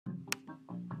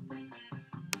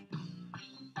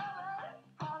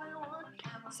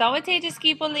Salve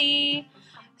discipoli.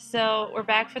 So we're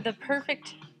back for the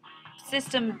perfect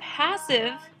system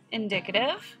passive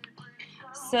indicative.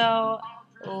 So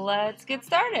let's get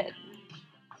started.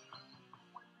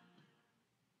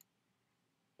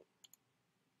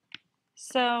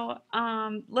 So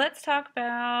let's talk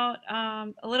about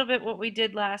a little bit what we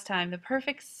did last time. The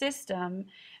perfect system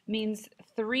means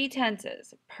three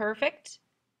tenses: perfect,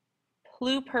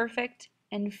 pluperfect,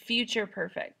 and future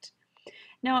perfect.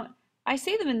 Now, I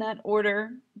say them in that order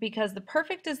because the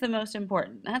perfect is the most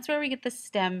important. That's where we get the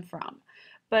stem from.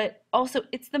 But also,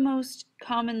 it's the most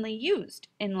commonly used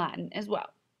in Latin as well.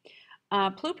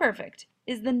 Pluperfect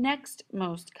is the next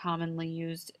most commonly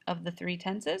used of the three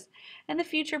tenses, and the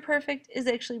future perfect is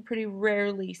actually pretty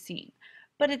rarely seen,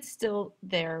 but it's still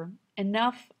there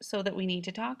enough so that we need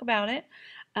to talk about it,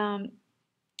 um,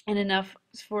 and enough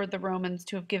for the Romans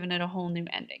to have given it a whole new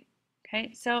ending.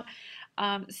 Okay, so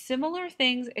similar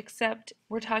things, except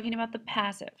we're talking about the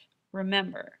passive.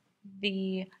 Remember,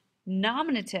 the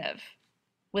nominative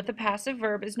with the passive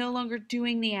verb is no longer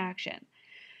doing the action.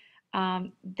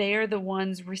 They are the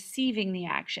ones receiving the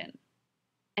action.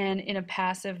 And in a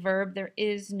passive verb, there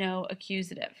is no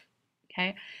accusative.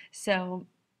 Okay, so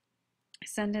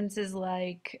sentences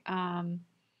like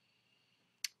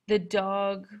the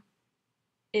dog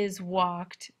is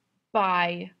walked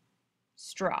by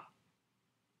straw.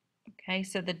 Okay,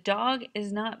 so the dog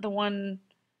is not the one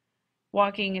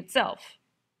walking itself.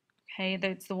 Okay,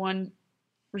 that's the one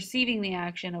receiving the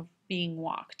action of being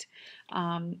walked.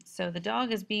 So the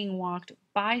dog is being walked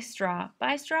by straw.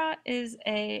 By straw is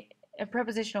a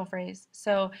prepositional phrase,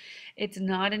 so it's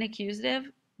not an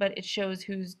accusative, but it shows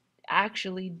who's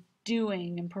actually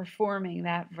doing and performing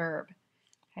that verb.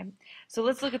 Okay, so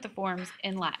let's look at the forms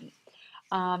in Latin.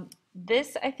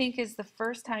 This, I think, is the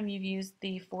first time you've used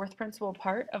the fourth principal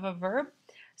part of a verb.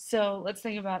 So let's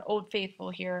think about Old Faithful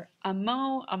here.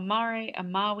 Amo, amare,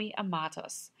 amavi,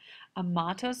 amatos.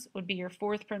 Amatos would be your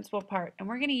fourth principal part, and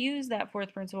we're going to use that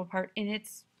fourth principal part in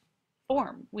its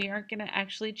form. We aren't going to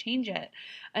actually change it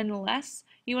unless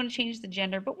you want to change the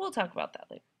gender, but we'll talk about that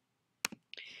later.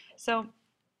 So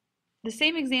the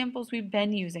same examples we've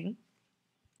been using.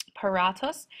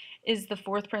 Paratos is the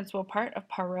fourth principal part of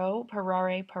paro,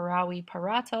 parare, parawi,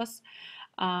 paratos,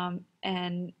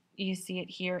 and you see it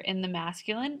here in the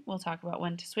masculine. We'll talk about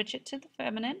when to switch it to the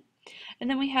feminine. And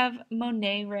then we have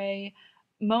monere,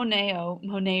 moneo,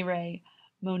 monere,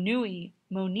 monui,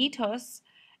 monitos,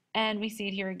 and we see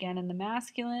it here again in the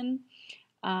masculine.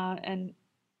 And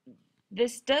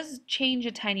this does change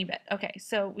a tiny bit. Okay,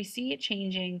 so we see it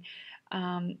changing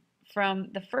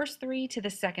from the first three to the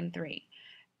second three.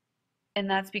 And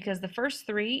that's because the first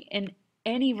three in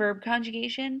any verb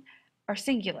conjugation are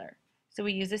singular. So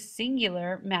we use a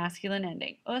singular masculine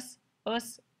ending, us,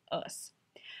 us, us.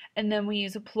 And then we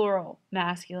use a plural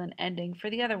masculine ending for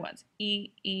the other ones, e,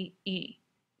 e, e.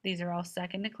 These are all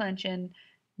second declension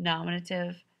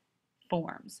nominative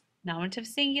forms. Nominative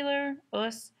singular,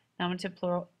 us, nominative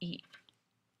plural, e.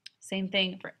 Same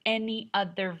thing for any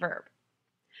other verb.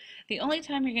 The only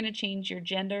time you're going to change your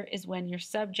gender is when your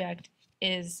subject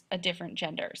is a different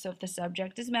gender. So if the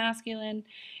subject is masculine,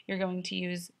 you're going to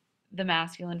use the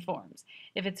masculine forms.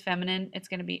 If it's feminine, it's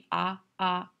going to be I.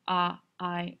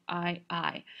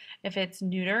 If it's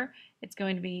neuter, it's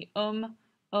going to be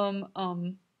ah.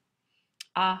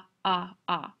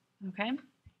 Okay?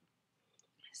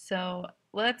 So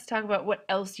let's talk about what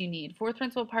else you need. Fourth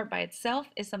principal part by itself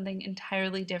is something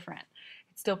entirely different.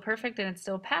 It's still perfect and it's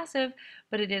still passive,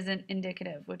 but it isn't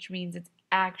indicative, which means it's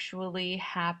actually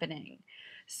happening.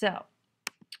 So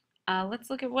let's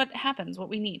look at what happens, what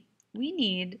we need. We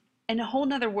need a whole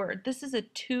nother word. This is a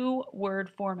two-word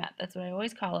format. That's what I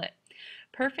always call it.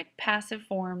 Perfect passive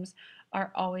forms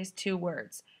are always two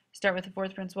words. Start with the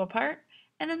fourth principal part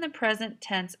and then the present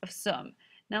tense of sum.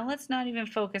 Now let's not even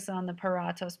focus on the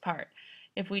paratos part.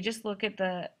 If we just look at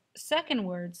the second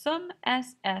word, sum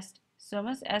est,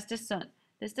 sumus est sunt.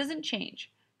 This doesn't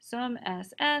change. Sum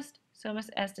est, sumus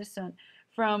est sunt.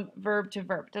 From verb to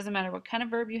verb. Doesn't matter what kind of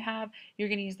verb you have, you're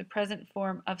going to use the present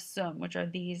form of sum, which are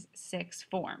these 6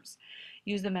 forms.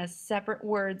 Use them as separate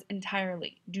words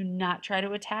entirely. Do not try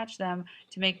to attach them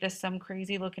to make this some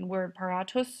crazy looking word,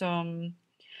 paratos sum.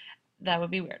 That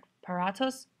would be weird.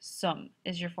 Paratos sum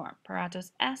is your form.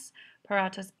 Paratos es,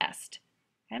 paratos est.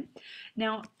 Okay?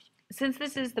 Now, since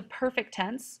this is the perfect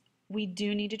tense, we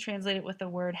do need to translate it with the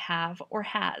word have or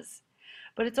has.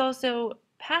 But it's also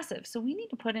passive, so we need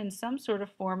to put in some sort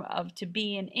of form of to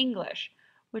be in English,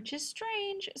 which is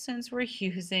strange since we're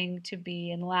using to be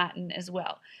in Latin as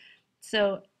well.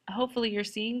 So hopefully you're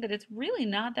seeing that it's really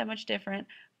not that much different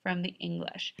from the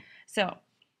English. So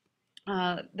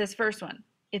This first one,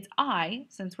 it's I,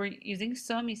 since we're using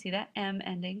some, you see that M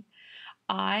ending.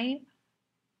 I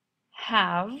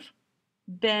have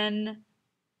been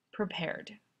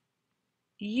prepared.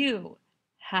 You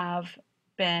have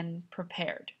been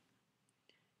prepared.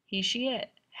 He, she,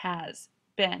 it has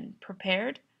been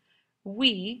prepared.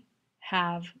 We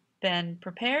have been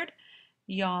prepared.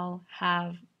 Y'all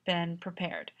have been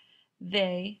prepared.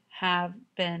 They have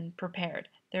been prepared.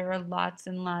 There are lots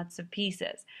and lots of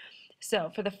pieces.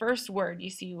 So for the first word, you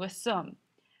see with some,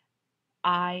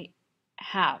 I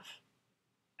have.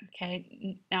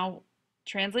 Okay, now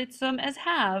translate some as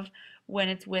have when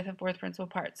it's with a fourth principal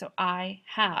part. So I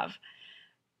have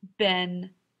been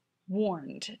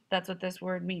warned. That's what this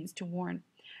word means, to warn.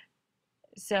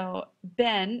 So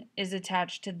been is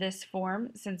attached to this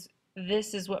form since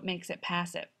this is what makes it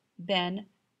passive. Been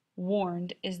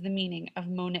warned is the meaning of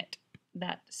monit,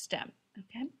 that stem.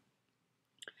 Okay.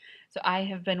 So I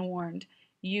have been warned.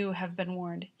 You have been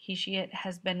warned. He, she, it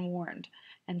has been warned,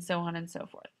 and so on and so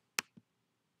forth.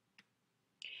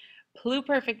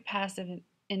 Pluperfect passive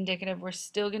indicative, we're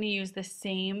still going to use the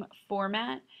same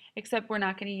format, except we're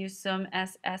not going to use sum,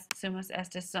 s, est, sumus,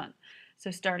 estis, sun.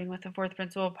 So starting with the fourth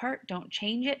principal part, don't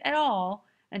change it at all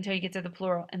until you get to the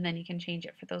plural, and then you can change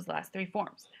it for those last three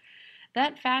forms.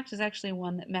 That fact is actually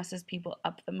one that messes people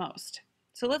up the most.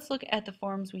 So let's look at the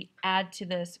forms we add to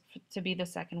this to be the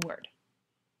second word.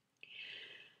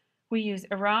 We use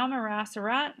aram, aras,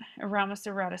 arat, aramus,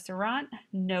 aratus, arant.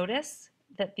 Notice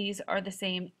that these are the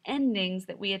same endings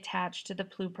that we attach to the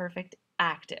pluperfect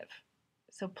active.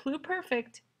 So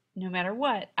pluperfect, no matter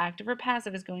what, active or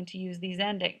passive, is going to use these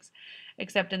endings.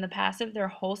 Except in the passive, they're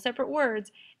whole separate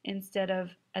words instead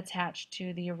of attached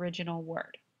to the original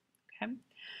word. Okay?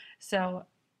 So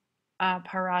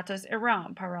paratos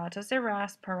eram, paratos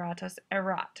eras, paratos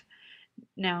erat.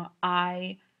 Now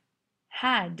I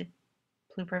had,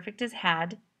 pluperfect is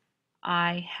had.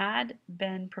 I had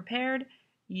been prepared.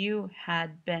 You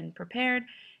had been prepared.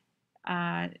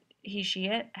 He, she,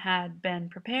 it had been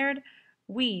prepared.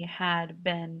 We had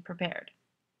been prepared.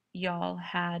 Y'all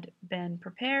had been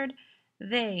prepared.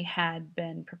 They had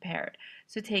been prepared.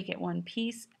 So take it one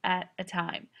piece at a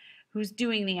time. Who's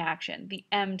doing the action? The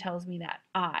M tells me that.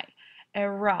 I.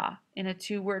 Era in a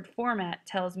two-word format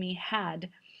tells me had.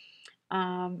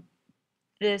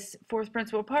 This fourth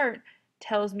principal part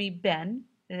tells me been,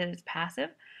 that it's passive.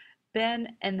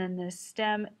 Been, and then this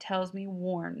stem tells me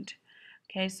warned.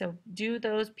 Okay, so do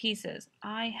those pieces.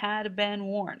 I had been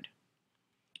warned.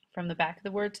 From the back of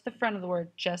the word to the front of the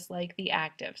word, just like the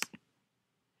actives.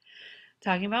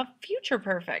 Talking about future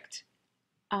perfect.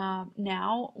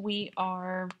 Now we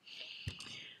are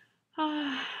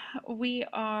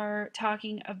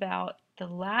talking about the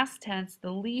last tense,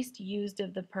 the least used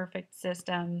of the perfect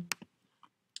system.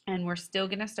 And we're still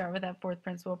going to start with that fourth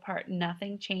principal part.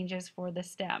 Nothing changes for the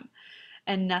stem.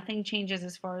 And nothing changes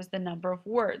as far as the number of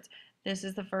words. This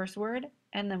is the first word,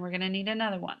 and then we're going to need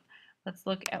another one. Let's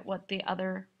look at what the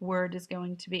other word is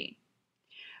going to be.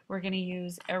 We're going to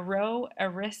use ero,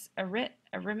 eris, erit,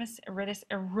 erimus, eritus,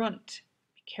 erunt.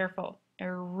 Be careful,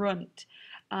 erunt.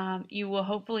 You will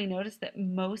hopefully notice that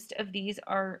most of these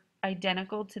are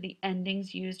identical to the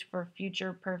endings used for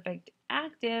future perfect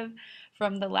active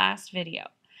from the last video.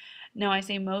 Now I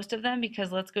say most of them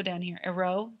because let's go down here.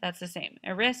 Ero, that's the same.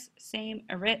 Eris, same.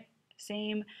 Erit,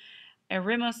 same.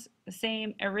 Erimus, the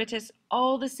same. Eritus,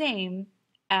 all the same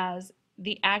as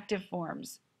the active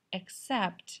forms,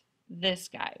 except this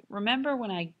guy. Remember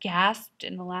when I gasped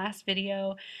in the last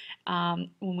video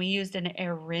when we used an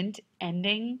erint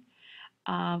ending?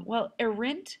 Well,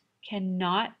 erint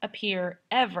cannot appear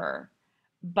ever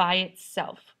by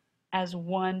itself as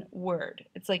one word.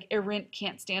 It's like erint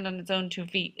can't stand on its own 2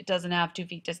 feet. It doesn't have 2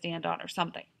 feet to stand on or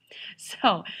something.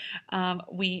 So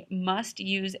we must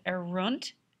use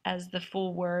erunt as the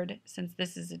full word since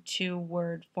this is a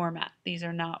 2-word format. These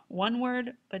are not one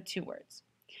word, but 2 words.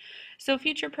 So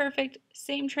future perfect,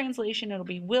 same translation. It'll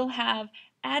be will have,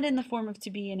 add in the form of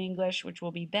to be in English, which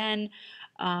will be been,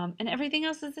 and everything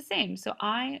else is the same. So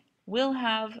I will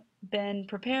have been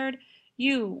prepared.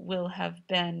 You will have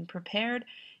been prepared.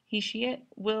 He, she, it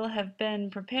will have been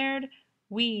prepared.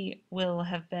 We will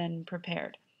have been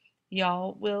prepared.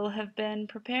 Y'all will have been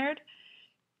prepared.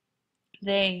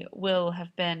 They will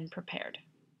have been prepared.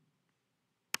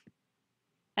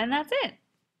 And that's it.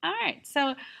 All right,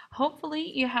 so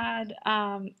hopefully you had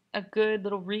a good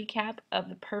little recap of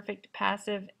the perfect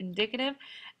passive indicative.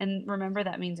 And remember,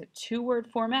 that means a 2-word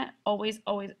format, always,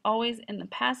 always, always in the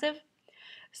passive.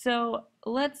 So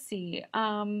let's see.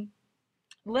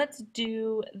 Let's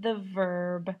do the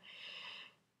verb.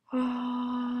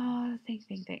 Oh,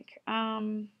 think.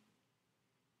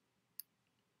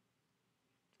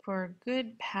 for a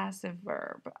good passive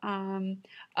verb.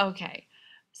 Okay.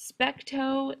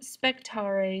 Specto,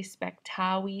 spectare,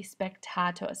 spectavi,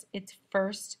 spectatus. It's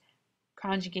first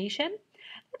conjugation.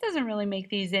 That doesn't really make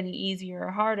these any easier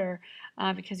or harder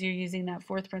because you're using that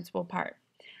fourth principal part.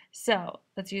 So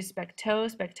let's use specto,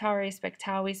 spectare,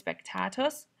 spectavi,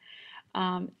 spectatus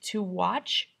to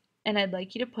watch. And I'd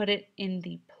like you to put it in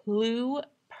the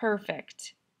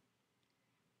pluperfect.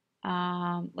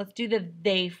 Let's do the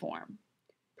they form.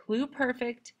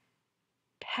 Pluperfect,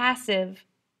 passive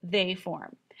they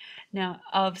form. Now,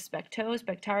 of specto,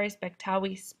 spectare,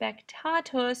 spectavi,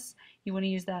 spectatus, you want to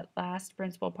use that last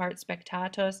principal part,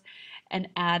 spectatus, and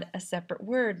add a separate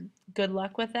word. Good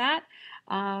luck with that.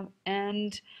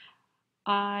 And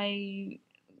I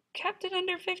kept it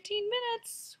under 15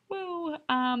 minutes. Woo!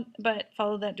 But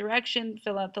follow that direction,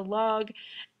 fill out the log,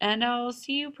 and I'll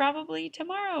see you probably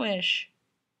tomorrow-ish.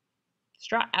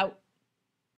 Straw out.